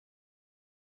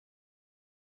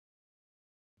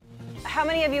how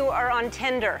many of you are on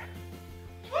Tinder?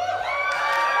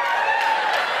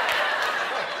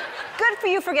 Good for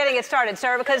you for getting it started,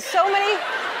 sir, because so many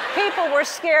people were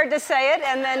scared to say it,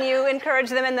 and then you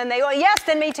encourage them, and then they go, yes,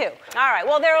 then me too. All right,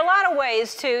 well, there are a lot of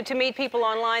ways to meet people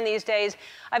online these days.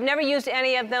 I've never used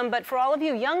any of them, but for all of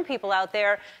you young people out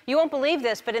there, you won't believe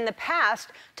this, but in the past,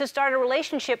 to start a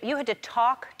relationship, you had to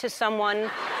talk to someone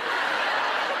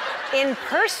in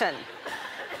person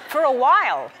for a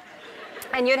while,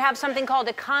 and you'd have something called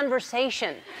a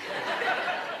conversation.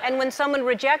 And when someone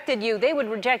rejected you, they would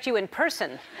reject you in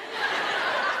person.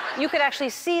 You could actually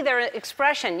see their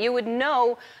expression. You would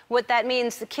know what that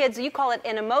means. The kids, you call it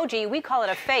an emoji, we call it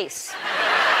a face.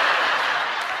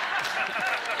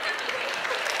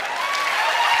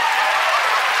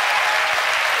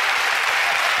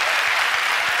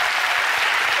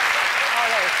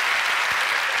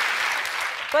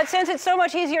 But since it's so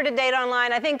much easier to date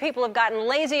online, I think people have gotten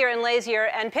lazier and lazier,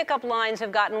 and pickup lines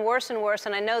have gotten worse and worse,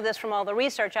 and I know this from all the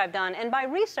research I've done. And by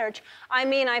research, I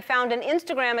mean I found an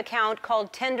Instagram account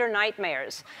called Tinder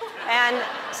Nightmares. And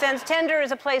since Tinder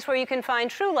is a place where you can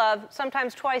find true love,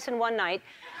 sometimes twice in one night,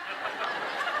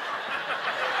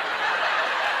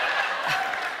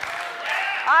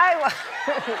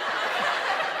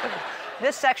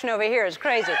 this section over here is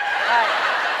crazy.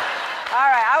 All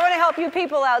right, I want to help you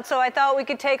people out, so I thought we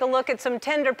could take a look at some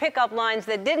Tinder pickup lines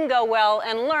that didn't go well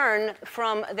and learn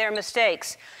from their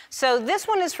mistakes. So this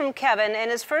one is from Kevin,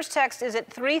 and his first text is at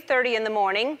 3:30 in the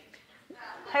morning.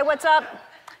 Hey, what's up?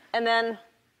 And then,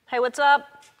 hey, what's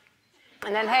up?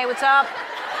 And then, hey, what's up?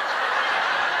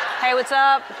 Hey, what's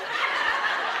up?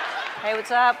 Hey,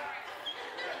 what's up?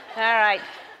 All right.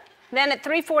 Then at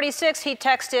 3:46, he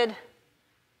texted,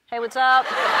 hey, what's up?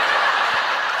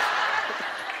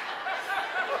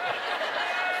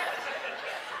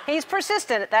 He's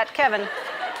persistent at that, Kevin.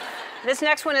 This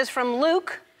next one is from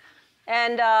Luke.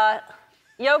 And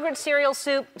yogurt, cereal,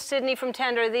 soup, Sydney from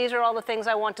Tinder, these are all the things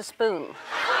I want to spoon.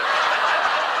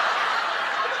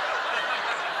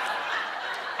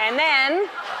 And then,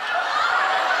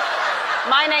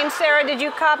 my name's Sarah, did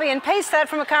you copy and paste that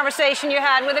from a conversation you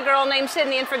had with a girl named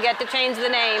Sydney and forget to change the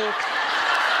name?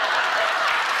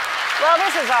 Well,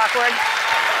 this is awkward.